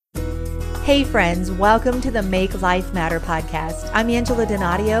Hey friends, welcome to the Make Life Matter podcast. I'm Angela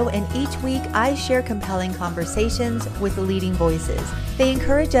Donadio, and each week I share compelling conversations with leading voices. They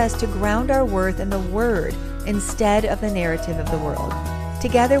encourage us to ground our worth in the Word instead of the narrative of the world.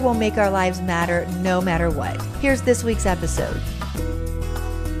 Together we'll make our lives matter no matter what. Here's this week's episode.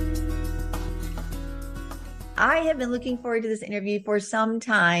 I have been looking forward to this interview for some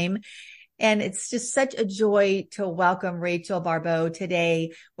time. And it's just such a joy to welcome Rachel Baribeau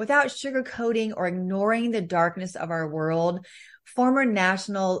today without sugarcoating or ignoring the darkness of our world. Former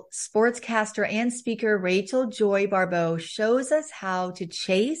national sportscaster and speaker Rachel Joy Baribeau shows us how to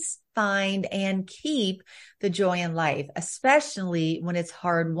chase, find, and keep the joy in life, especially when it's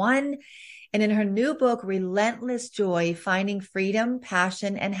hard won. And in her new book, Relentless Joy, Finding Freedom,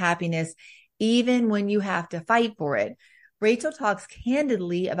 Passion, and Happiness, even when you have to fight for it, Rachel talks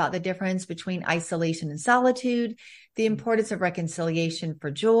candidly about the difference between isolation and solitude, the importance of reconciliation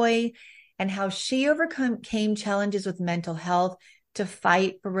for joy, and how she overcame challenges with mental health to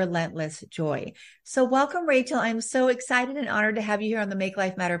fight for relentless joy. So welcome, Rachel. I'm so excited and honored to have you here on the Make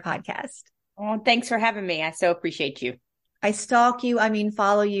Life Matter podcast. Oh, thanks for having me. I so appreciate you. I stalk you.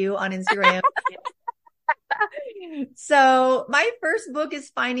 Follow you on Instagram. So my first book is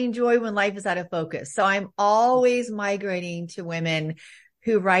Finding Joy When Life is Out of Focus. So I'm always migrating to women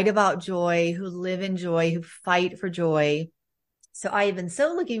who write about joy, who live in joy, who fight for joy. So I have been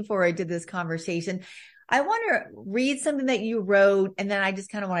so looking forward to this conversation. I want to read something that you wrote, and then I just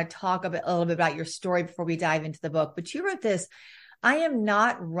kind of want to talk a little bit about your story before we dive into the book. But you wrote this: I am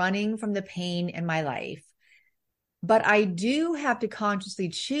not running from the pain in my life, but I do have to consciously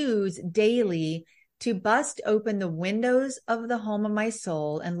choose daily to bust open the windows of the home of my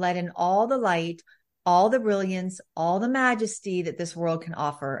soul and let in all the light, all the brilliance, all the majesty that this world can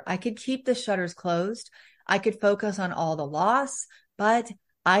offer. I could keep the shutters closed. I could focus on all the loss, but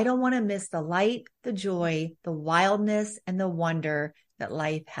I don't want to miss the light, the joy, the wildness, and the wonder that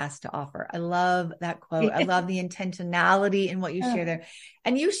life has to offer. I love that quote. I love the intentionality in what you share there.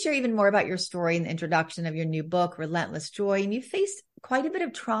 And you share even more about your story in the introduction of your new book, Relentless Joy. And you faced quite a bit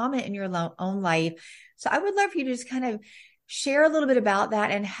of trauma in your own life. So I would love for you to just kind of share a little bit about that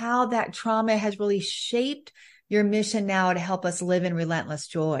and how that trauma has really shaped your mission now to help us live in relentless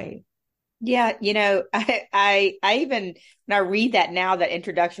joy. Yeah. I even, when I read that now, that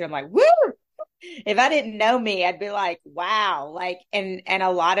introduction, I'm like, woo! If I didn't know me, I'd be like, wow. And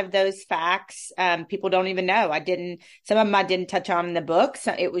a lot of those facts, people don't even know. Some of them I didn't touch on in the book.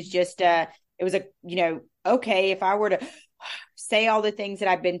 So it was just, okay, if I were to say all the things that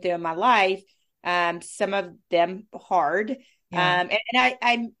I've been through in my life, some of them hard. Yeah.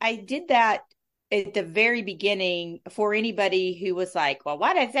 I did that at the very beginning for anybody who was like, well,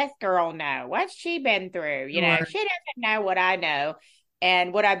 what does this girl know? What's she been through? She doesn't know what I know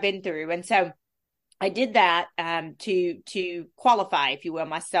and what I've been through. And so I did that to qualify, if you will,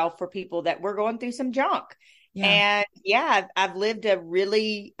 myself for people that were going through some junk. Yeah. And yeah, I've lived a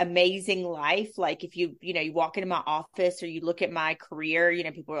really amazing life. Like if you walk into my office or you look at my career,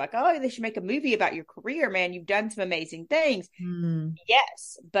 people are like, oh, they should make a movie about your career, man. You've done some amazing things. Mm.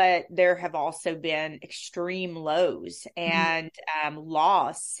 Yes. But there have also been extreme lows and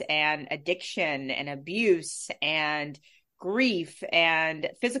loss and addiction and abuse and grief and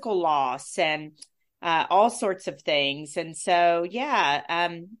physical loss and all sorts of things. And so, yeah,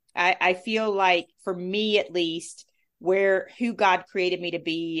 I feel like for me, at least, who God created me to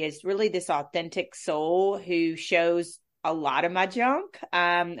be is really this authentic soul who shows a lot of my junk.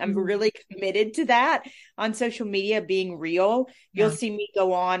 I'm really committed to that on social media, being real. Yeah. You'll see me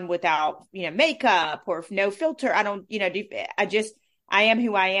go on without, makeup or no filter. I don't, I am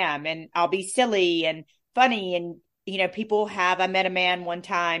who I am, and I'll be silly and funny. And, I met a man one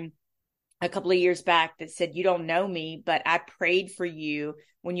time a couple of years back that said, you don't know me, but I prayed for you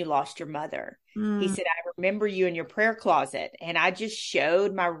when you lost your mother. He said, I remember you in your prayer closet. And I just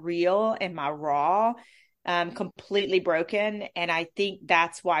showed my real and my raw, completely broken. And I think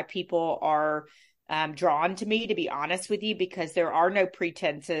that's why people are drawn to me, to be honest with you, because there are no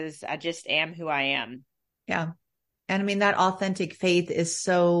pretenses. I just am who I am. Yeah. And that authentic faith is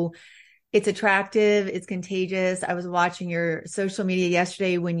it's attractive. It's contagious. I was watching your social media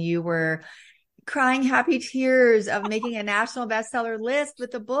yesterday when you were crying happy tears of making a national bestseller list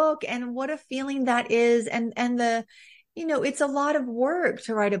with the book, and what a feeling that is. And it's a lot of work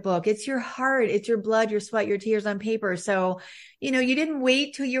to write a book. It's your heart, it's your blood, your sweat, your tears on paper. So, you didn't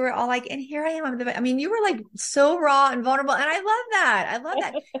wait till you were all like, and here I am. You were like so raw and vulnerable. And I love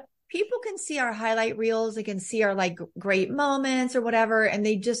that. People can see our highlight reels. They can see our like great moments or whatever, and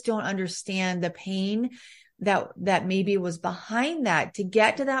they just don't understand the pain that maybe was behind that to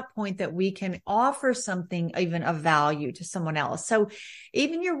get to that point that we can offer something even of value to someone else. So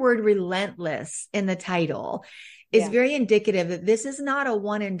even your word relentless in the title is very indicative that this is not a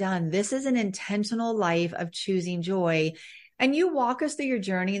one and done. This is an intentional life of choosing joy. And you walk us through your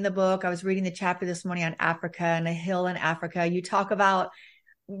journey in the book. I was reading the chapter this morning on Africa and a hill in Africa. You talk about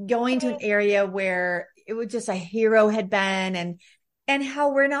going to an area where it was just a hero had been, and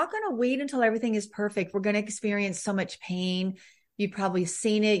how we're not going to wait until everything is perfect. We're going to experience so much pain. You've probably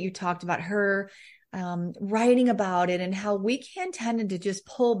seen it. You talked about her writing about it, and how we can tend to just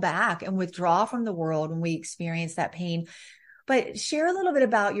pull back and withdraw from the world when we experience that pain. But share a little bit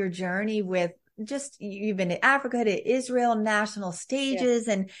about your journey with just, you've been to Africa, to Israel, national stages,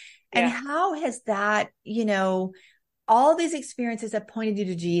 and how has that, all these experiences have pointed you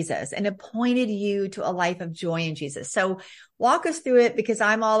to Jesus and have pointed you to a life of joy in Jesus. So walk us through it, because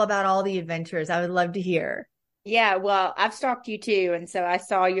I'm all about all the adventures. I would love to hear. Yeah, well, I've stalked you too. And so I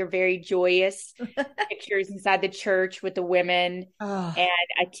saw your very joyous pictures inside the church with the women. Oh. And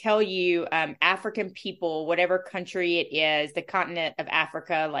I tell you, African people, whatever country it is, the continent of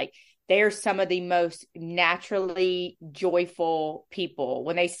Africa, like, they are some of the most naturally joyful people.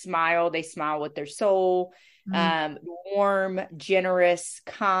 When they smile with their soul. Warm, generous,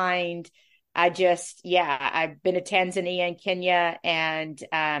 kind. I've been to Tanzania and Kenya, and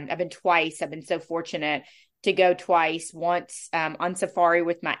I've been twice. I've been so fortunate to go twice, once on safari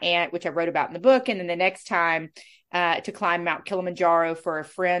with my aunt, which I wrote about in the book. And then the next time to climb Mount Kilimanjaro for a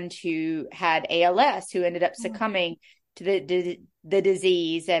friend who had ALS, who ended up succumbing to the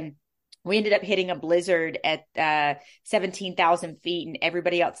disease. And we ended up hitting a blizzard at 17,000 feet, and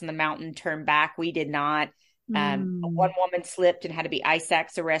everybody else in the mountain turned back. We did not. One woman slipped and had to be ice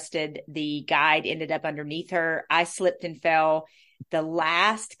axe arrested. The guide ended up underneath her. I slipped and fell. The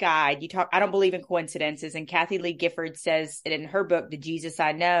last guide, I don't believe in coincidences. And Kathy Lee Gifford says it in her book, The Jesus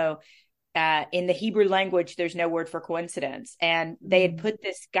I Know. In the Hebrew language, there's no word for coincidence. And they had put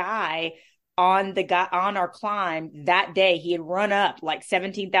this guy on our climb that day. He had run up like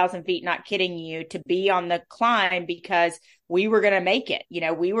 17,000 feet, not kidding you, to be on the climb, because we were going to make it.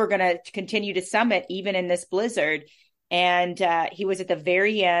 We were going to continue to summit even in this blizzard. And he was at the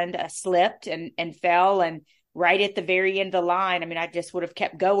very end, slipped and fell. And right at the very end of the line, I mean, I just would have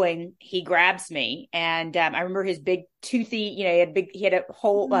kept going. He grabs me. And I remember his big toothy, he had a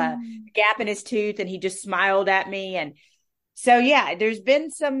whole gap in his tooth, and he just smiled at me. And so, there's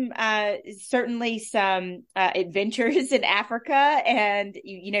been certainly some adventures in Africa. And,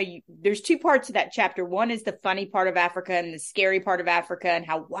 there's two parts of that chapter. One is the funny part of Africa and the scary part of Africa, and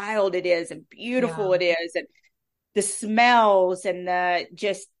how wild it is and beautiful it is, and the smells and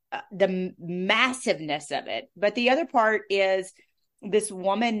the massiveness of it. But the other part is this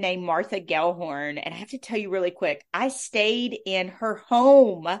woman named Martha Gellhorn. And I have to tell you really quick, I stayed in her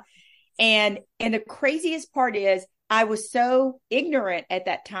home. And the craziest part is, I was so ignorant at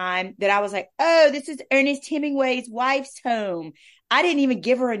that time that I was like, oh, this is Ernest Hemingway's wife's home. I didn't even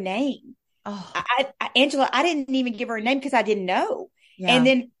give her a name. Oh. Angela, I didn't even give her a name because I didn't know. Yeah. And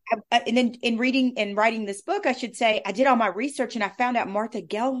then in reading and writing this book, I should say, I did all my research, and I found out Martha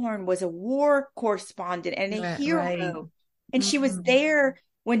Gellhorn was a war correspondent and a hero. Right. And she was there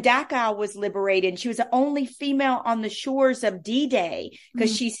when Dachau was liberated. She was the only female on the shores of D-Day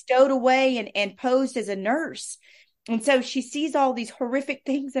because she stowed away and posed as a nurse. And so she sees all these horrific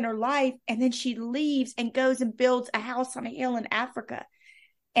things in her life, and then she leaves and goes and builds a house on a hill in Africa.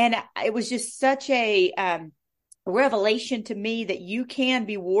 And it was just such a revelation to me that you can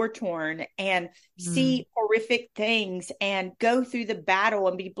be war torn and see horrific things and go through the battle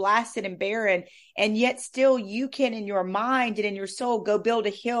and be blasted and barren. And yet still you can, in your mind and in your soul, go build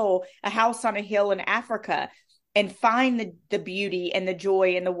a house on a hill in Africa, and find the beauty and the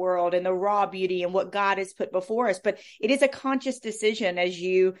joy in the world and the raw beauty and what God has put before us. But it is a conscious decision, as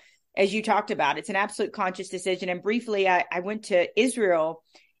you talked about. It's an absolute conscious decision. And briefly, I went to Israel,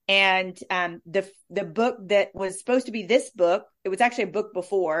 and the book that was supposed to be this book, it was actually a book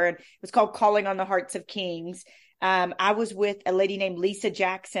before, and it was called Calling on the Hearts of Kings. I was with a lady named Lisa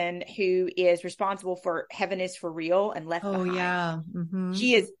Jackson, who is responsible for Heaven is for Real and Left Behind. Yeah.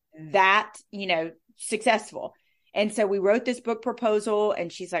 She is that, successful. And so we wrote this book proposal,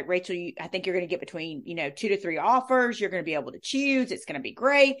 and she's like, Rachel, I think you're going to get between, 2 to 3 offers. You're going to be able to choose. It's going to be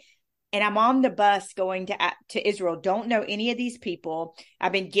great. And I'm on the bus going to Israel. Don't know any of these people.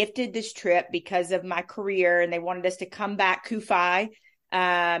 I've been gifted this trip because of my career, and they wanted us to come back, Kufi,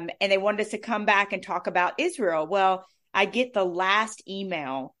 and they wanted us to come back and talk about Israel. Well, I get the last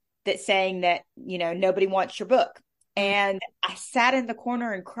email that's saying that, nobody wants your book. And I sat in the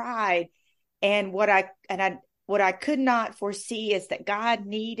corner and cried. And what I could not foresee is that God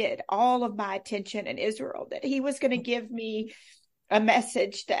needed all of my attention in Israel, that he was going to give me a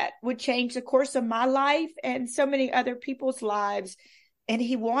message that would change the course of my life and so many other people's lives. And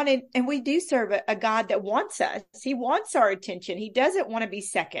he wanted, and we do serve a God that wants us. He wants our attention. He doesn't want to be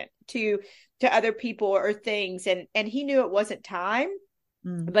second to other people or things. And he knew it wasn't time,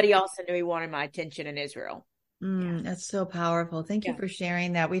 but he also knew he wanted my attention in Israel. That's so powerful. Thank you for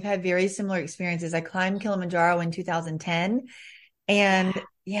sharing that. We've had very similar experiences. I climbed Kilimanjaro in 2010 and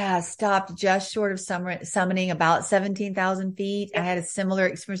stopped just short of summiting about 17,000 feet. I had a similar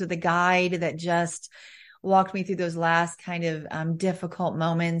experience with a guide that just walked me through those last kind of difficult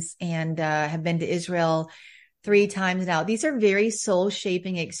moments, and have been to Israel 3 times now. These are very soul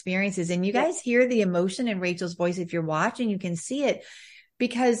shaping experiences. And you guys hear the emotion in Rachel's voice. If you're watching, you can see it,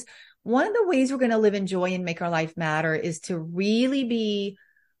 because one of the ways we're going to live in joy and make our life matter is to really be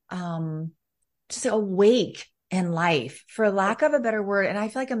just awake in life, for lack of a better word. And I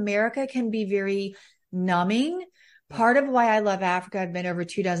feel like America can be very numbing. Part of why I love Africa, I've been over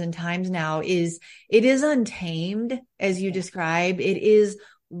 24 times now, is it is untamed, as you describe. It is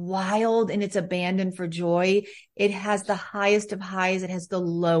wild in its abandon for joy. It has the highest of highs. It has the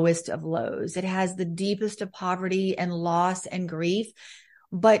lowest of lows. It has the deepest of poverty and loss and grief.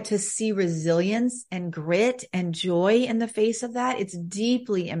 But to see resilience and grit and joy in the face of that, it's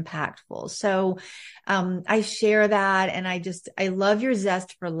deeply impactful. So I share that. And I love your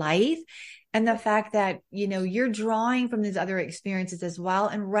zest for life. And the fact that, you're drawing from these other experiences as well,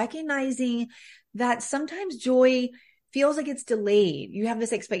 and recognizing that sometimes joy feels like it's delayed. You have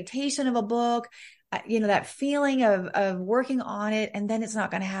this expectation of a book, that feeling of working on it, and then it's not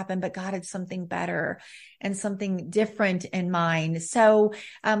going to happen, but God had something better and something different in mind. So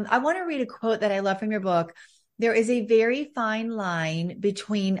I want to read a quote that I love from your book. There is a very fine line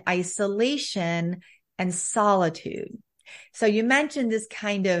between isolation and solitude. So you mentioned this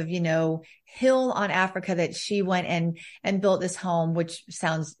kind of, hill on Africa that she went and built this home, which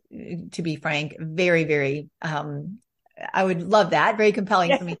sounds, to be frank, very, very, I would love that. Very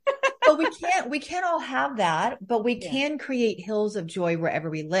compelling for me. But we can't all have that, but we can create hills of joy wherever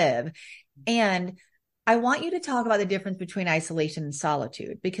we live. And I want you to talk about the difference between isolation and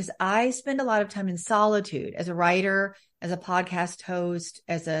solitude, because I spend a lot of time in solitude as a writer, as a podcast host,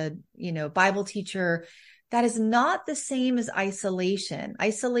 as a, Bible teacher. That is not the same as isolation.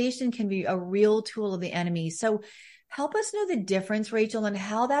 Isolation can be a real tool of the enemy. So help us know the difference, Rachel, and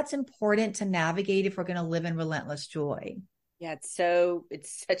how that's important to navigate if we're going to live in relentless joy. Yeah,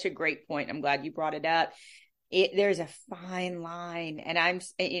 it's such a great point. I'm glad you brought it up. There's a fine line. And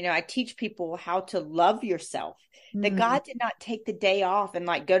I teach people how to love yourself, that God did not take the day off and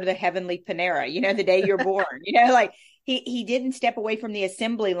go to the heavenly Panera, the day you're born, he didn't step away from the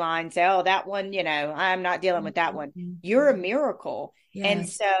assembly line, say, oh, that one, I'm not dealing with that one. You're a miracle. Yes. And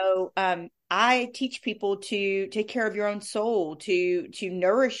so, I teach people to take care of your own soul, to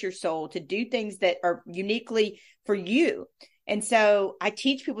nourish your soul, to do things that are uniquely for you. And so I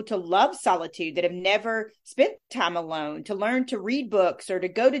teach people to love solitude, that have never spent time alone, to learn to read books, or to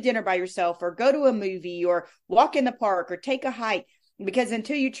go to dinner by yourself, or go to a movie, or walk in the park, or take a hike. Because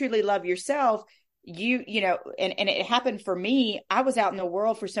until you truly love yourself, and it happened for me. I was out in the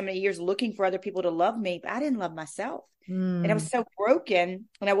world for so many years looking for other people to love me, but I didn't love myself. And I was so broken,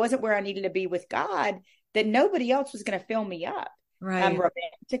 and I wasn't where I needed to be with God, that nobody else was going to fill me up. Right.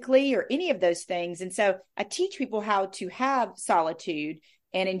 Romantically or any of those things. And so I teach people how to have solitude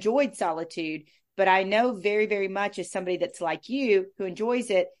and enjoyed solitude. But I know very, very much, as somebody that's like you, who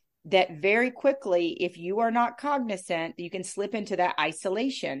enjoys it, that very quickly, if you are not cognizant, you can slip into that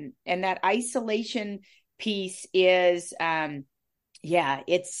isolation. And that isolation piece is,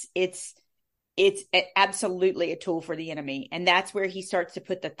 it's absolutely a tool for the enemy. And that's where he starts to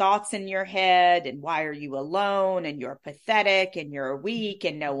put the thoughts in your head, and why are you alone, and you're pathetic, and you're weak,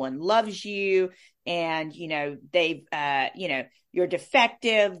 and no one loves you, and you're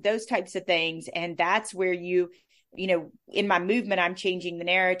defective, those types of things. And that's where in my movement, I'm changing the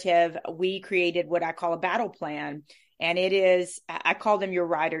narrative. We created what I call a battle plan. And it is, I call them your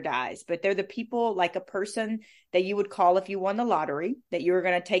ride or dies, but they're the people, like a person that you would call if you won the lottery, that you were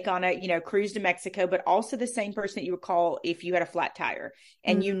going to take on a, cruise to Mexico, but also the same person that you would call if you had a flat tire,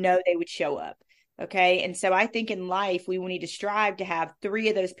 and they would show up. Okay. And so I think in life, we will need to strive to have 3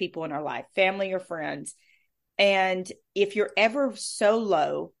 of those people in our life, family or friends. And if you're ever so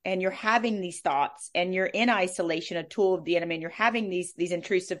low and you're having these thoughts, and you're in isolation, a tool of the enemy, and you're having these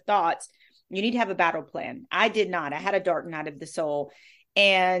intrusive thoughts, you need to have a battle plan. I did not. I had a dark night of the soul.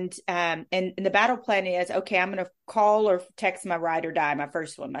 And the battle plan is, okay, I'm going to call or text my ride or die, my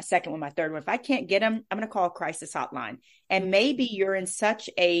first one, my second one, my third one. If I can't get them, I'm going to call a crisis hotline. And maybe you're in such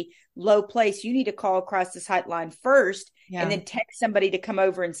a low place, you need to call a crisis hotline first, and then text somebody to come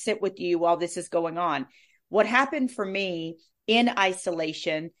over and sit with you while this is going on. What happened for me in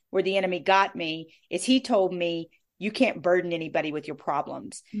isolation, where the enemy got me, is he told me, you can't burden anybody with your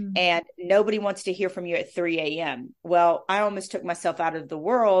problems. And nobody wants to hear from you at 3 a.m. Well, I almost took myself out of the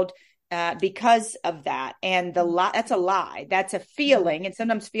world because of that. And that's a lie. That's a feeling. And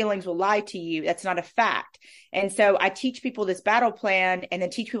sometimes feelings will lie to you. That's not a fact. And so I teach people this battle plan, and then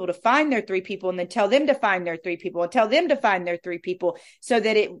teach people to find their 3 people, and then tell them to find their 3 people, and tell them to find their 3 people, so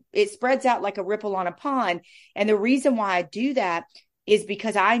that it spreads out like a ripple on a pond. And the reason why I do that is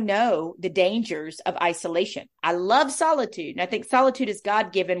because I know the dangers of isolation. I love solitude. And I think solitude is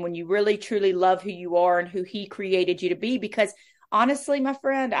God-given when you really, truly love who you are and who he created you to be. Because honestly, my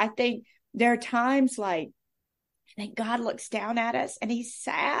friend, I think there are times like, I think God looks down at us and he's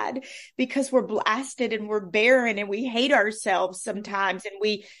sad because we're blasted and we're barren and we hate ourselves sometimes. And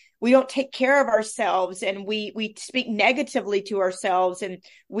we don't take care of ourselves, and we speak negatively to ourselves, and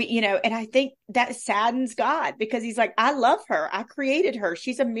and I think that saddens God, because he's like, I love her. I created her.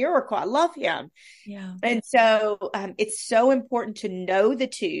 She's a miracle. I love him. Yeah. And so it's so important to know the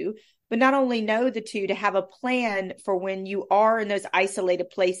two, but not only know the two, to have a plan for when you are in those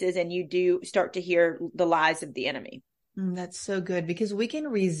isolated places and you do start to hear the lies of the enemy. That's so good, because we can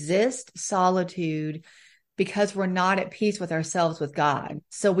resist solitude because we're not at peace with ourselves, with God.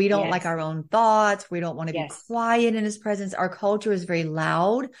 So we don't like our own thoughts. We don't want to be quiet in his presence. Our culture is very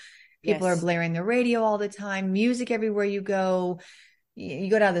loud. People are blaring the radio all the time, music everywhere you go. You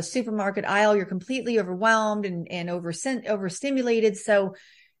go down the supermarket aisle, you're completely overwhelmed and overstimulated. So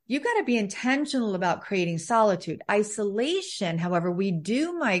you've got to be intentional about creating solitude. Isolation, however, we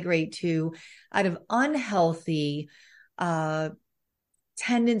do migrate to out of unhealthy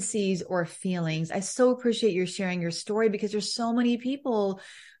tendencies or feelings. I so appreciate you sharing your story, because there's so many people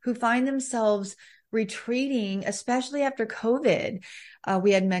who find themselves retreating, especially after COVID.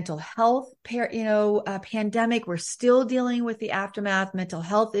 We had mental health, pandemic. We're still dealing with the aftermath, mental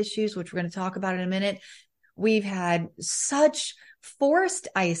health issues, which we're going to talk about in a minute. We've had such forced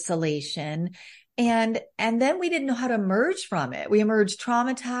isolation, and then we didn't know how to emerge from it. We emerged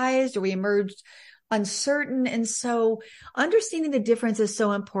traumatized, or we emerged uncertain. And so understanding the difference is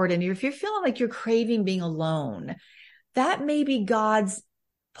so important. If you're feeling like you're craving being alone, that may be God's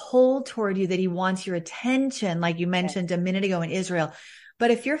pull toward you, that he wants your attention, like you mentioned a minute ago in Israel.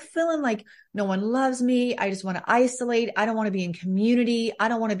 But if you're feeling like no one loves me, I just want to isolate, I don't want to be in community, I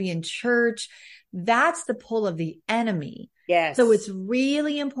don't want to be in church, that's the pull of the enemy. Yes. So it's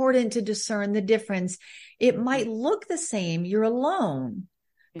really important to discern the difference. It might look the same, you're alone,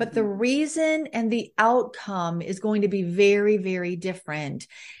 but the reason and the outcome is going to be very, very different.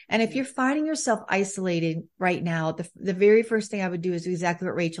 And if you're finding yourself isolated right now, the very first thing I would do is exactly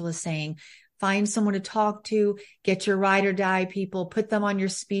what Rachel is saying. Find someone to talk to, get your ride or die people, put them on your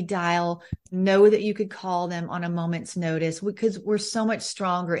speed dial, know that you could call them on a moment's notice, because we're so much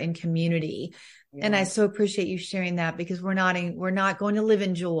stronger in community. Yeah. And I so appreciate you sharing that, because we're not going to live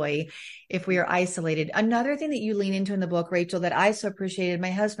in joy if we are isolated. Another thing that you lean into in the book, Rachel, that I so appreciated,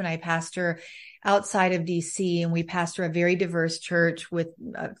 my husband and I pastor outside of DC, and we pastor a very diverse church with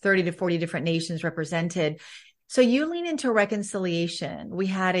 30 to 40 different nations represented. So you lean into reconciliation. We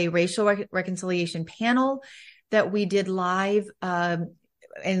had a racial reconciliation panel that we did live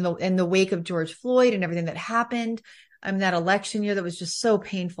in the wake of George Floyd and everything that happened. That election year that was just so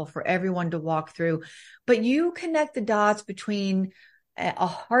painful for everyone to walk through. But you connect the dots between a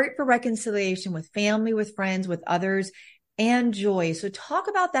heart for reconciliation with family, with friends, with others, and joy. So talk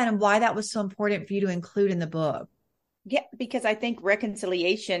about that and why that was so important for you to include in the book. Yeah, because I think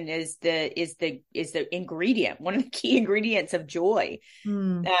reconciliation is the ingredient, one of the key ingredients of joy.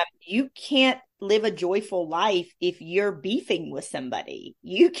 You can't live a joyful life if you're beefing with somebody.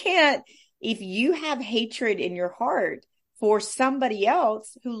 You can't. If you have hatred in your heart for somebody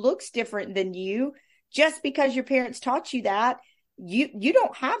else who looks different than you, just because your parents taught you that, you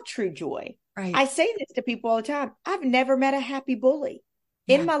don't have true joy. Right. I say this to people all the time. I've never met a happy bully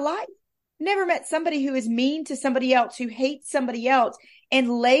in my life. Never met somebody who is mean to somebody else, who hates somebody else and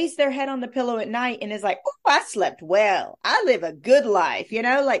lays their head on the pillow at night and is like, oh, I slept well. I live a good life.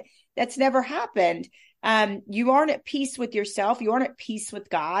 Like that's never happened. You aren't at peace with yourself. You aren't at peace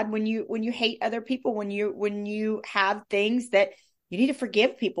with God when you hate other people, when you have things that you need to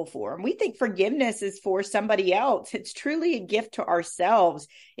forgive people for. And we think forgiveness is for somebody else. It's truly a gift to ourselves.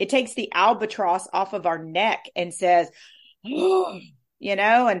 It takes the albatross off of our neck and says, oh,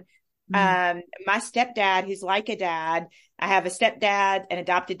 and Mm. my stepdad, who's like a dad, I have a stepdad, an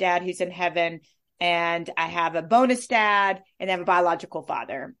adopted dad who's in heaven, and I have a bonus dad, and I have a biological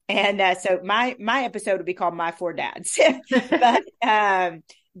father. And so my episode would be called My Four Dads.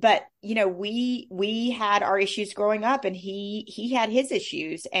 But we had our issues growing up, and he had his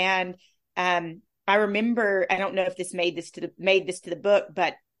issues. And I remember, I don't know if this made this to the book,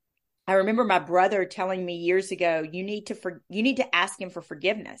 but I remember my brother telling me years ago, you need to ask him for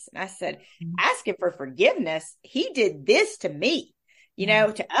forgiveness. And I said, ask him for forgiveness? He did this to me,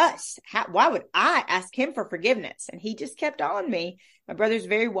 to us. Why would I ask him for forgiveness? And he just kept on me. My brother's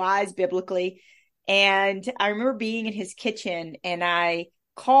very wise biblically. And I remember being in his kitchen, and I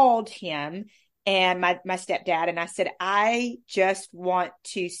called him and my stepdad, and I said, I just want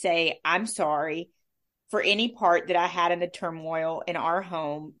to say, I'm sorry for any part that I had in the turmoil in our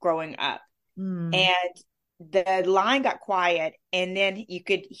home growing up. And the line got quiet, and then you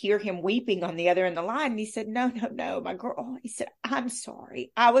could hear him weeping on the other end of the line. And he said, no, my girl. He said, I'm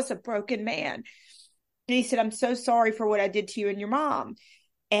sorry. I was a broken man. And he said, I'm so sorry for what I did to you and your mom.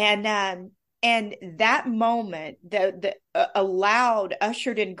 And that moment, the allowed,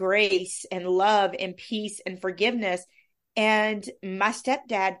 ushered in grace and love and peace and forgiveness. And my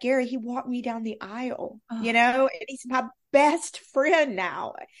stepdad, Gary, he walked me down the aisle, and he's my best friend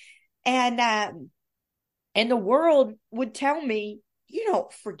now. And the world would tell me, you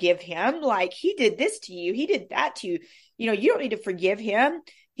don't forgive him. Like, he did this to you. He did that to you. You don't need to forgive him.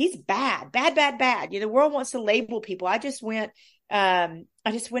 He's bad. The world wants to label people. I just went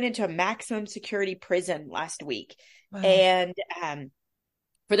into a maximum security prison last week. Wow. And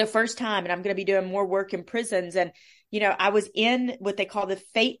for the first time, and I'm going to be doing more work in prisons. And, I was in what they call the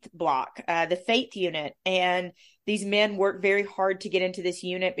faith block, the faith unit. And these men work very hard to get into this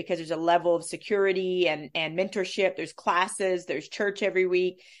unit because there's a level of security and mentorship. There's classes, there's church every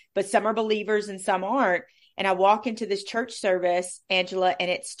week, but some are believers and some aren't. And I walk into this church service, Angela,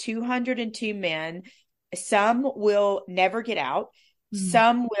 and it's 202 men. Some will never get out.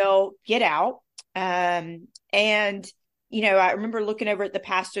 Some will get out. I remember looking over at the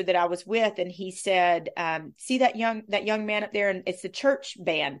pastor that I was with, and he said, see that young man up there? And it's the church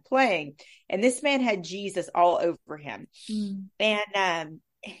band playing. And this man had Jesus all over him and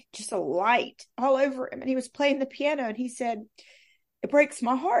just a light all over him. And he was playing the piano, and he said, it breaks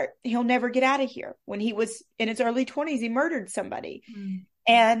my heart. He'll never get out of here. When he was in his early 20s, he murdered somebody.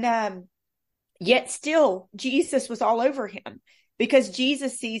 And yet still Jesus was all over him, because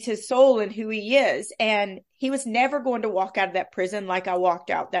Jesus sees his soul and who he is. And he was never going to walk out of that prison like I walked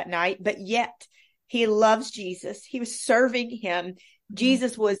out that night. But yet he loves Jesus. He was serving him.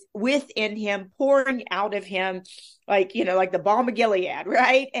 Jesus was within him, pouring out of him, like the balm of Gilead,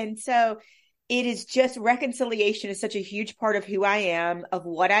 right? And so it is just, reconciliation is such a huge part of who I am, of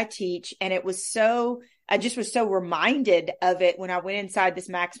what I teach. And I just was so reminded of it when I went inside this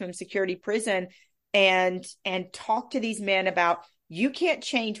maximum security prison and talk to these men about, you can't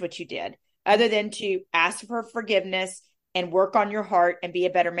change what you did other than to ask for forgiveness and work on your heart and be a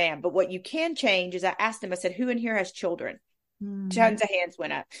better man. But what you can change is, I asked them, I said, who in here has children? Tons of hands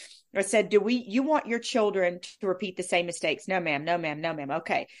went up. I said, you want your children to repeat the same mistakes? No, ma'am.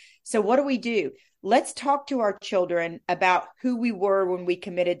 Okay. So what do we do? Let's talk to our children about who we were when we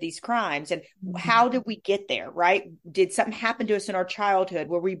committed these crimes, and how did we get there, right? Did something happen to us in our childhood?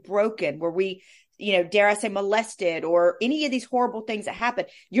 Were we broken? Were we, dare I say, molested, or any of these horrible things that happened?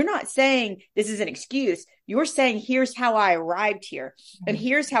 You're not saying this is an excuse. You're saying, here's how I arrived here, and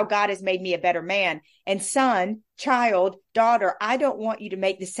here's how God has made me a better man. And son, child, daughter, I don't want you to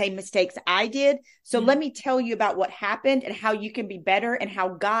make the same mistakes I did. So let me tell you about what happened and how you can be better, and how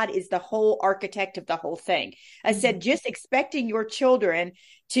God is the whole architect of the whole thing. I said, just expecting your children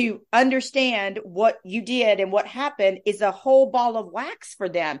to understand what you did and what happened is a whole ball of wax for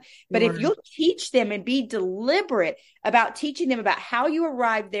them. But if you'll teach them and be deliberate about teaching them about how you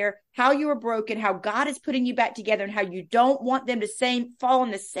arrived there, how you were broken, how God is putting you back together, and how you don't want them to fall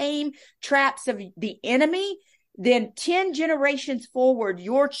in the same traps of the enemy, then 10 generations forward,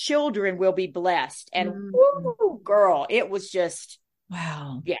 your children will be blessed. And woo, girl, it was just,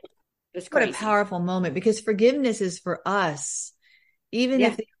 wow. Yeah. It was What crazy. a powerful moment, because forgiveness is for us. Even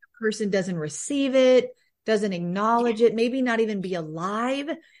if the person doesn't receive it, doesn't acknowledge it, maybe not even be alive,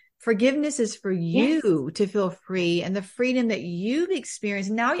 forgiveness is for you to feel free, and the freedom that you've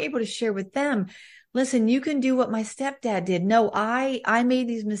experienced. Now you're able to share with them. Listen, you can do what my stepdad did. No, I made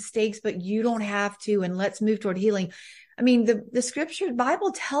these mistakes, but you don't have to. And let's move toward healing. I mean, the scripture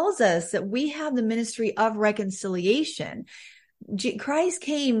Bible tells us that we have the ministry of reconciliation. Christ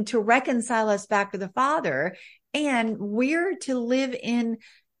came to reconcile us back to the Father. And we're to live in,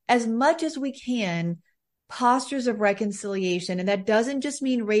 as much as we can, postures of reconciliation. And that doesn't just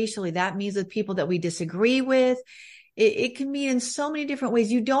mean racially. That means with people that we disagree with. It can mean in so many different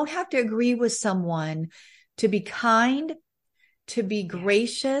ways. You don't have to agree with someone to be kind, to be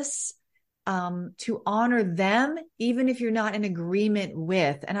gracious, to honor them, even if you're not in agreement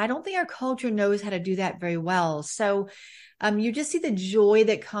with. And I don't think our culture knows how to do that very well. So you just see the joy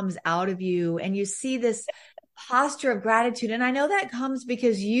that comes out of you, and you see this posture of gratitude. And I know that comes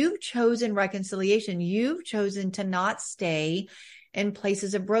because you've chosen reconciliation. You've chosen to not stay in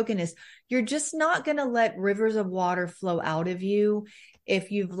places of brokenness. You're just not going to let rivers of water flow out of you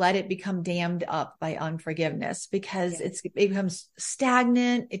if you've let it become dammed up by unforgiveness, because it becomes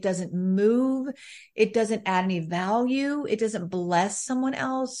stagnant. It doesn't move. It doesn't add any value. It doesn't bless someone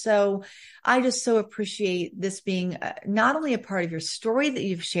else. So I just so appreciate this being not only a part of your story that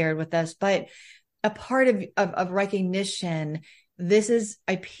you've shared with us, but a part of recognition. This is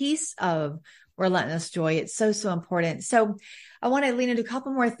a piece of Relentless Joy. It's so, so important. So I want to lean into a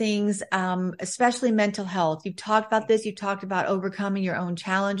couple more things, especially mental health. You've talked about this. You've talked about overcoming your own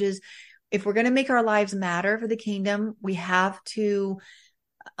challenges. If we're going to make our lives matter for the kingdom, we have to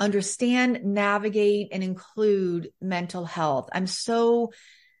understand, navigate, and include mental health. I'm so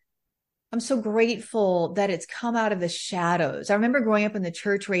grateful that it's come out of the shadows. I remember growing up in the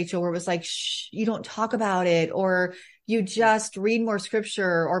church, Rachel, where it was like, shh, you don't talk about it, or you just read more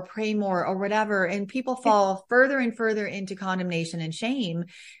scripture or pray more or whatever. And people fall further and further into condemnation and shame,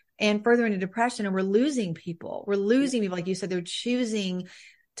 and further into depression. And we're losing people. Like you said, they're choosing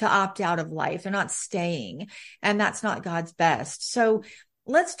to opt out of life. They're not staying. And that's not God's best. So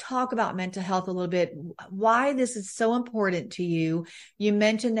let's talk about mental health a little bit, why this is so important to you. You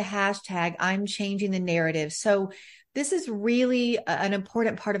mentioned the hashtag, I'm changing the narrative. So this is really an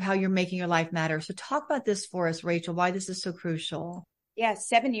important part of how you're making your life matter. So talk about this for us, Rachel, why this is so crucial. Yeah,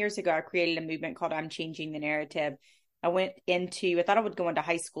 7 years ago, I created a movement called I'm Changing the Narrative. I thought I would go into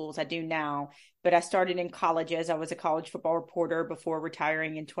high schools. I do now, but I started in colleges. I was a college football reporter before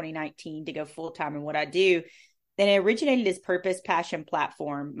retiring in 2019 to go full-time in what I do. Then it originated as Purpose Passion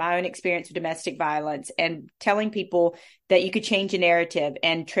Platform, my own experience with domestic violence, and telling people that you could change a narrative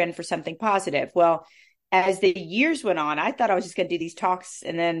and trend for something positive. Well, as the years went on, I thought I was just going to do these talks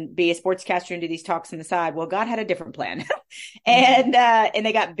and then be a sportscaster and do these talks on the side. Well, God had a different plan. And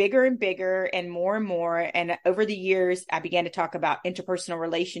they got bigger and bigger and more. And over the years, I began to talk about interpersonal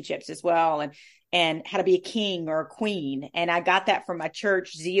relationships as well, and how to be a king or a queen. And I got that from my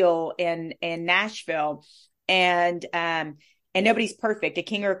church, Zeal, in Nashville. And nobody's perfect. A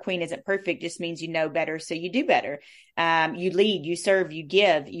king or a queen isn't perfect. It just means you know better, so you do better. You lead, you serve, you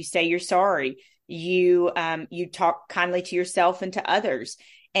give, you say you're sorry. You talk kindly to yourself and to others.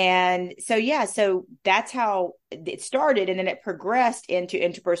 And so that's how it started. And then it progressed into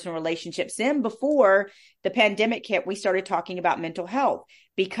interpersonal relationships. Then before the pandemic hit, we started talking about mental health,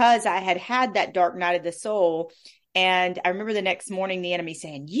 because I had that dark night of the soul. And I remember the next morning, the enemy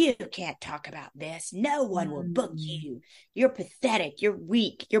saying, you can't talk about this. No one will book you. You're pathetic. You're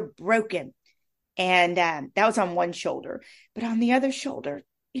weak. You're broken. And that was on one shoulder. But on the other shoulder,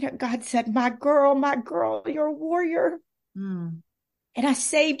 God said, my girl, you're a warrior. And I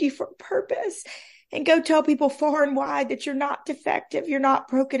saved you for a purpose. And go tell people far and wide that you're not defective. You're not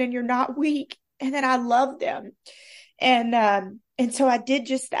broken, and you're not weak. And that I love them. And so I did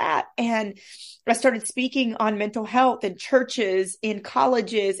just that. And I started speaking on mental health in churches, in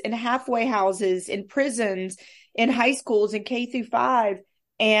colleges, in halfway houses, in prisons, in high schools, in K-5.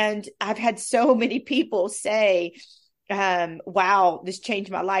 And I've had so many people say, wow, this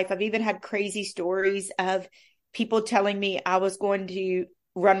changed my life. I've even had crazy stories of people telling me I was going to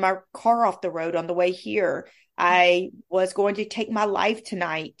run my car off the road on the way here. I was going to take my life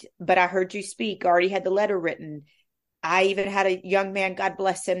tonight, but I heard you speak. I already had the letter written. I even had a young man, God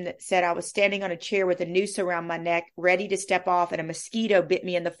bless him, that said I was standing on a chair with a noose around my neck, ready to step off, and a mosquito bit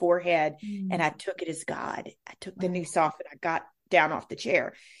me in the forehead. And I took it as God. I took the noose off and I got down off the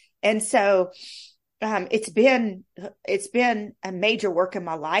chair. And so it's been a major work in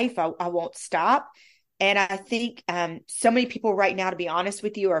my life. I won't stop. And I think so many people right now, to be honest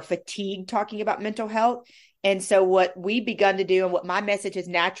with you, are fatigued talking about mental health. And so what we've begun to do, and what my message has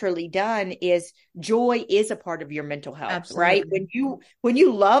naturally done, is joy is a part of your mental health. Absolutely. Right? When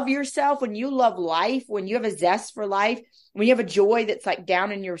you love yourself, when you love life, when you have a zest for life, when you have a joy that's like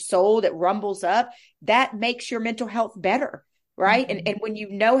down in your soul that rumbles up, that makes your mental health better. Right. And when you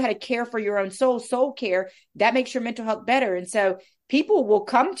know how to care for your own soul care, that makes your mental health better. And so people will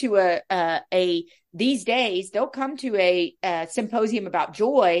come to these days, they'll come to a symposium about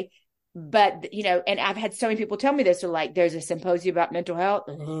joy, but and I've had so many people tell me this. They're like, there's a symposium about mental health.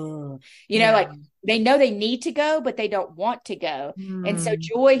 Ugh. Yeah. Like they know they need to go, but they don't want to go. And so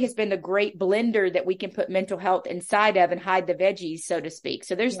joy has been the great blender that we can put mental health inside of and hide the veggies, so to speak.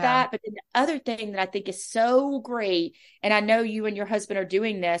 So there's that. But then the other thing that I think is so great, and I know you and your husband are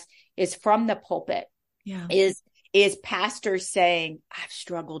doing this, is from the pulpit. Yeah. Is pastors saying, I've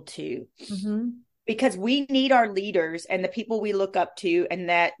struggled too. Mm-hmm. Because we need our leaders and the people we look up to and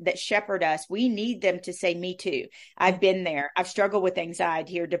that shepherd us. We need them to say, me too. I've been there. I've struggled with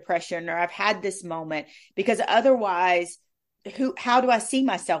anxiety or depression, or I've had this moment, because otherwise, how do I see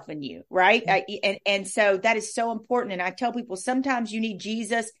myself in you? Right. And so that is so important. And I tell people, sometimes you need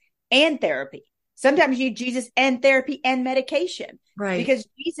Jesus and therapy. Sometimes you need Jesus and therapy and medication, right? Because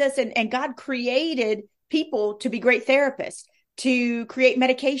Jesus and God created people to be great therapists, to create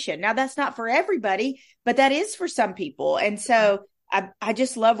medication. Now that's not for everybody, but that is for some people. And so I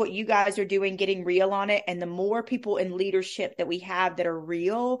just love what you guys are doing, getting real on it. And the more people in leadership that we have that are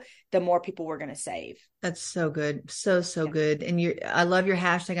real, the more people we're going to save. That's so good. So good. And I love your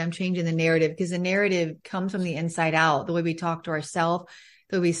hashtag, I'm changing the narrative, because the narrative comes from the inside out, the way we talk to ourselves,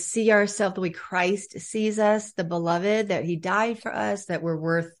 the way we see ourselves, the way Christ sees us, the beloved, that he died for us, that we're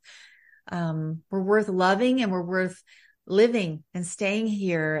worth loving, and we're worth living and staying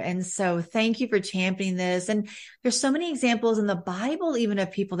here. And so thank you for championing this. And there's so many examples in the Bible, even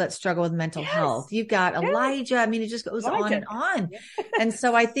of people that struggle with mental health. You've got Elijah. I mean, it just goes on and on. And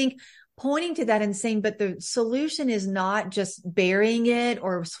so I think pointing to that and saying, but the solution is not just burying it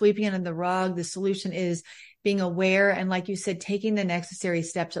or sweeping it under the rug. The solution is being aware. And like you said, taking the necessary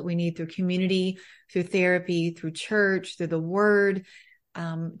steps that we need through community, through therapy, through church, through the word,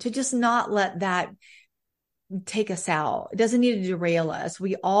 to just not let that take us out. It doesn't need to derail us.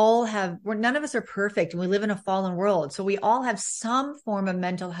 None of us are perfect, and we live in a fallen world. So we all have some form of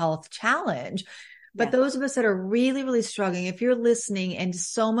mental health challenge. But those of us that are really, really struggling, if you're listening and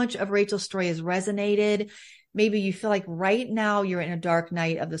so much of Rachel's story has resonated, maybe you feel like right now you're in a dark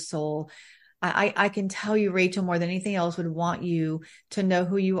night of the soul. I can tell you, Rachel, more than anything else, would want you to know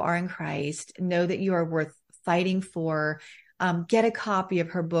who you are in Christ, know that you are worth fighting for. Get a copy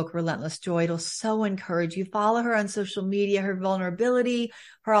of her book, Relentless Joy. It'll so encourage you. Follow her on social media. Her vulnerability,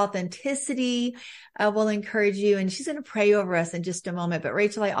 her authenticity will encourage you. And she's going to pray over us in just a moment. But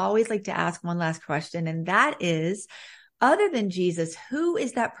Rachel, I always like to ask one last question. And that is, other than Jesus, who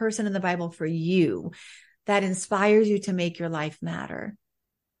is that person in the Bible for you that inspires you to make your life matter?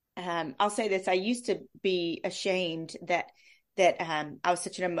 I'll say this. I used to be ashamed that I was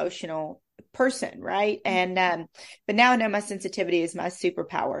such an emotional person, right? And but now I know my sensitivity is my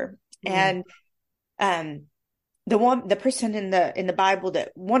superpower. And the person in the Bible,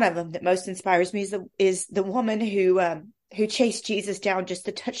 that one of them that most inspires me is the woman who chased Jesus down just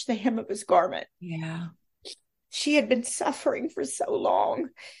to touch the hem of his garment. Yeah, she had been suffering for so long,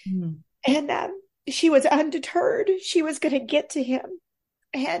 and she was undeterred. She was going to get to him,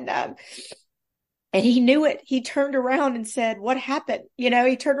 and he knew it. He turned around and said, what happened? He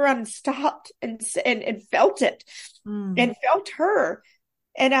turned around and stopped and felt it and felt her.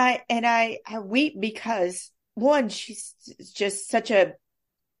 And I weep because, one, she's just such a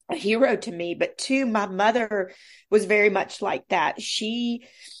hero to me, but two, my mother was very much like that. She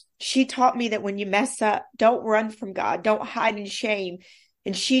taught me that when you mess up, don't run from God, don't hide in shame.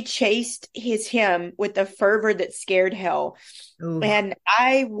 And she chased him with a fervor that scared hell. Ooh. And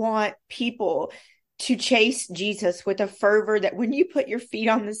I want people to chase Jesus with a fervor that when you put your feet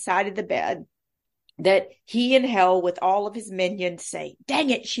on the side of the bed, that he in hell with all of his minions say, dang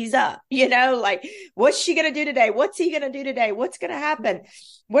it, she's up. Like, what's she going to do today? What's he going to do today? What's going to happen?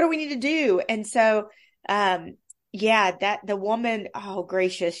 What do we need to do? And so, that the woman, oh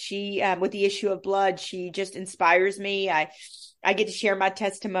gracious, she, with the issue of blood, she just inspires me. I get to share my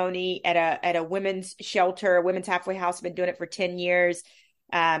testimony at a women's shelter, a women's halfway house. I've been doing it for 10 years.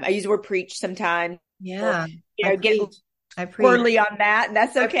 I use the word preach sometimes. Yeah. I preach wordly on that, and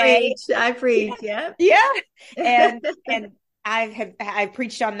that's okay. I preach. Yeah. And I've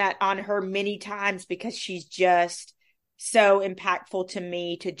preached on that on her many times because she's just so impactful to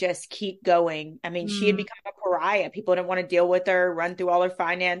me to just keep going. I mean, she had become a pariah. People didn't want to deal with her, run through all her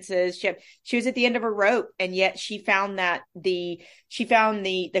finances. She was at the end of her rope, and yet she found the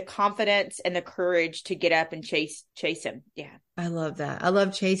confidence and the courage to get up and chase him. Yeah. I love that. I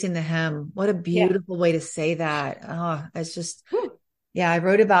love chasing the hem. What a beautiful way to say that. Oh, it's just, I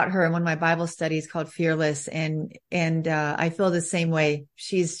wrote about her in one of my Bible studies called Fearless. And I feel the same way.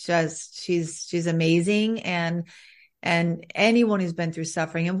 She's amazing. And and anyone who's been through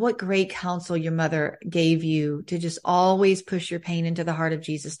suffering. And what great counsel your mother gave you to just always push your pain into the heart of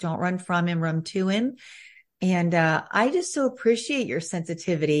Jesus. Don't run from him, run to him. And I just so appreciate your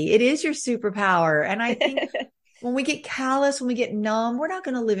sensitivity. It is your superpower. And I think when we get callous, when we get numb, we're not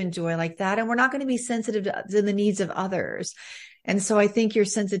going to live in joy like that. And we're not going to be sensitive to the needs of others. And so I think your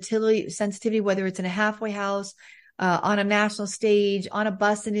sensitivity, whether it's in a halfway house, on a national stage, on a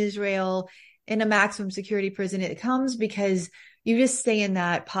bus in Israel, in a maximum security prison, it comes because you just stay in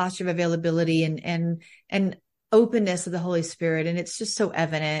that posture of availability and openness of the Holy Spirit. And it's just so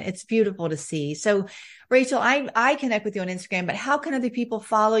evident. It's beautiful to see. So Rachel, I connect with you on Instagram, but how can other people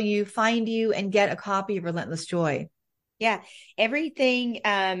follow you, find you, and get a copy of Relentless Joy? Yeah, everything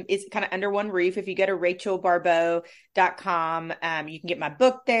is kind of under one roof. If you go to rachelbaribeau.com, you can get my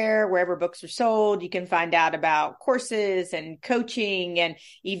book there. Wherever books are sold, you can find out about courses and coaching and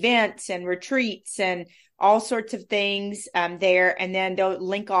events and retreats and all sorts of things there. And then they'll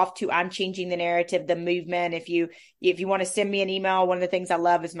link off to I'm Changing the Narrative, the movement. If you want to send me an email, one of the things I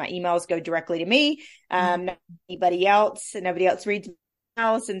love is my emails go directly to me, not anybody else, and nobody else reads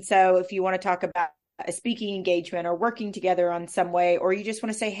emails. And so if you want to talk about a speaking engagement or working together on some way, or you just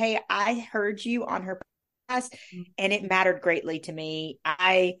want to say, hey, I heard you on her podcast and it mattered greatly to me.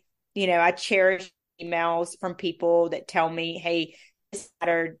 I cherish emails from people that tell me, hey, this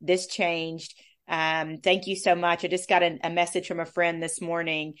mattered, this changed. Thank you so much. I just got a message from a friend this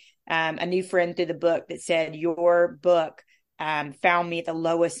morning, a new friend through the book, that said, your book found me at the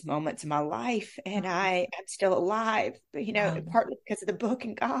lowest moments of my life, and I am still alive, partly because of the book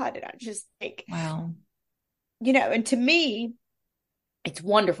and God. And I just think, wow, and to me, it's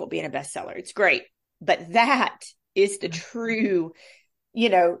wonderful being a bestseller. It's great, but that is the true,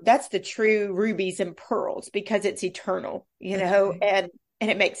 that's the true rubies and pearls, because it's eternal, right.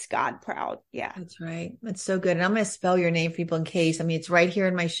 And it makes God proud. Yeah. That's right. That's so good. And I'm going to spell your name for people in case. I mean, it's right here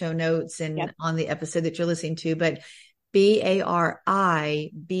in my show notes and on the episode that you're listening to, but Baribeau.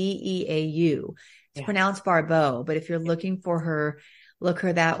 It's pronounced Baribeau, but if you're looking for her, look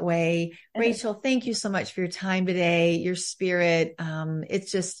her that way. Rachel, thank you so much for your time today. Your spirit,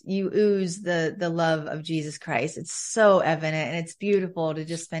 it's just, you ooze the love of Jesus Christ. It's so evident, and it's beautiful to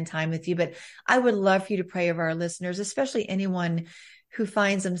just spend time with you. But I would love for you to pray over our listeners, especially anyone who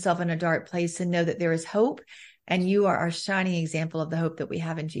finds themselves in a dark place, and know that there is hope, and you are our shining example of the hope that we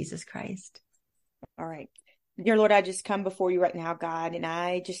have in Jesus Christ. All right. Dear Lord, I just come before you right now, God, and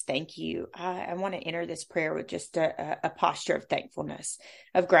I just thank you. I want to enter this prayer with just a posture of thankfulness,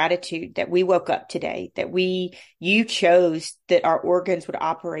 of gratitude that we woke up today, that you chose that our organs would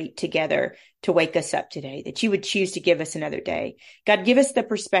operate together to wake us up today, that you would choose to give us another day. God, give us the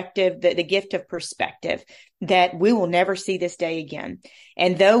perspective, the gift of perspective, that we will never see this day again.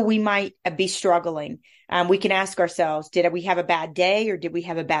 And though we might be struggling, we can ask ourselves, did we have a bad day, or did we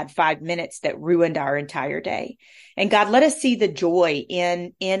have a bad 5 minutes that ruined our entire day? And God, let us see the joy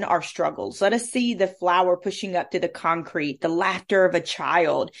in our struggles. Let us see the flower pushing up to the concrete, the laughter of a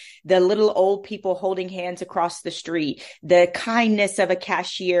child, the little old people holding hands across the street, the kindness of a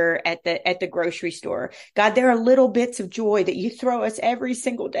cashier at the grocery store. God, there are little bits of joy that you throw us every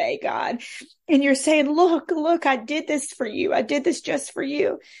single day, God. And you're saying, look, I did this for you. I did this just for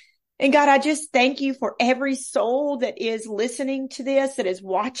you. And God, I just thank you for every soul that is listening to this, that is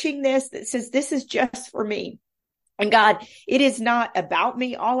watching this, that says, this is just for me. And God, it is not about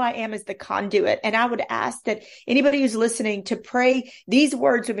me. All I am is the conduit. And I would ask that anybody who's listening to pray these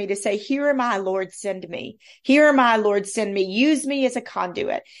words with me, to say, here am I, Lord, send me. Here am I, Lord, send me. Use me as a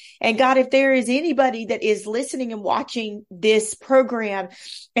conduit. And God, if there is anybody that is listening and watching this program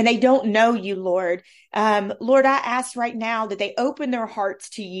and they don't know you, Lord, Lord, I ask right now that they open their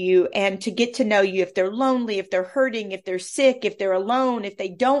hearts to you and to get to know you. If they're lonely, if they're hurting, if they're sick, if they're alone, if they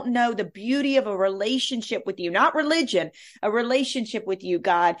don't know the beauty of a relationship with you, not religion, a relationship with you,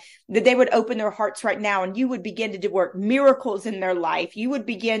 God, that they would open their hearts right now, and you would begin to do work miracles in their life. You would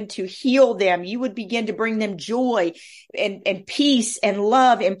begin to heal them. You would begin to bring them joy and peace and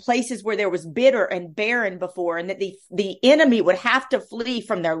love in places where there was bitter and barren before, and that the enemy would have to flee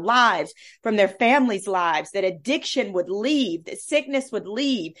from their lives, from their families' lives, that addiction would leave, that sickness would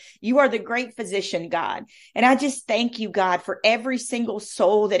leave. You are the great physician, God. And I just thank you, God, for every single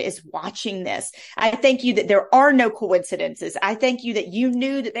soul that is watching this. I thank you that there are no no coincidences. I thank you that you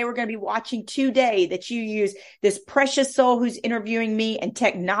knew that they were going to be watching today, that you use this precious soul who's interviewing me and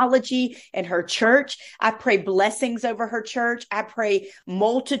technology and her church. I pray blessings over her church. I pray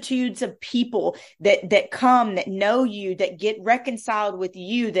multitudes of people that come, that know you, that get reconciled with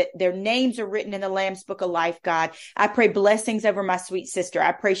you, that their names are written in the Lamb's Book of Life, God. I pray blessings over my sweet sister.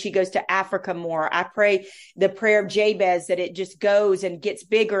 I pray she goes to Africa more. I pray the prayer of Jabez, that it just goes and gets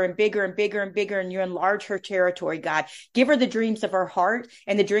bigger and bigger and bigger and bigger, and you enlarge her territory, God. Give her the dreams of her heart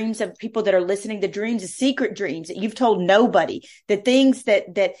and the dreams of people that are listening, the dreams, the secret dreams that you've told nobody, the things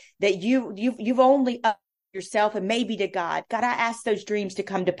that you've only up yourself and maybe to God. God, I ask those dreams to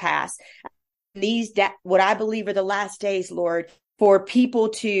come to pass. What I believe are the last days, Lord, for people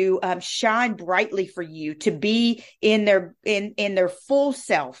to shine brightly for you, to be in their full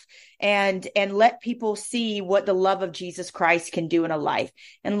self, and let people see what the love of Jesus Christ can do in a life.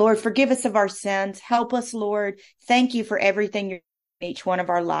 And Lord, forgive us of our sins. Help us, Lord. Thank you for everything you're doing in each one of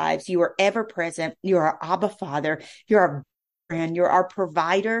our lives. You are ever present. You are our Abba Father. You're our friend. You're our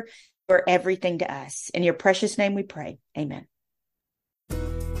provider. You're everything to us. In your precious name we pray. Amen.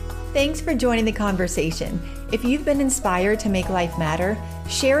 Thanks for joining the conversation. If you've been inspired to make life matter,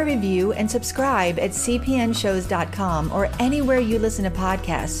 share a review and subscribe at cpnshows.com or anywhere you listen to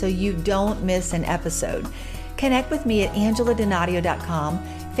podcasts so you don't miss an episode. Connect with me at angeladonadio.com,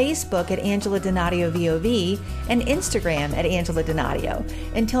 Facebook at Angela Donadio VOV, and Instagram at Angela Donadio.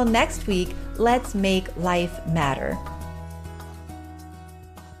 Until next week, let's make life matter.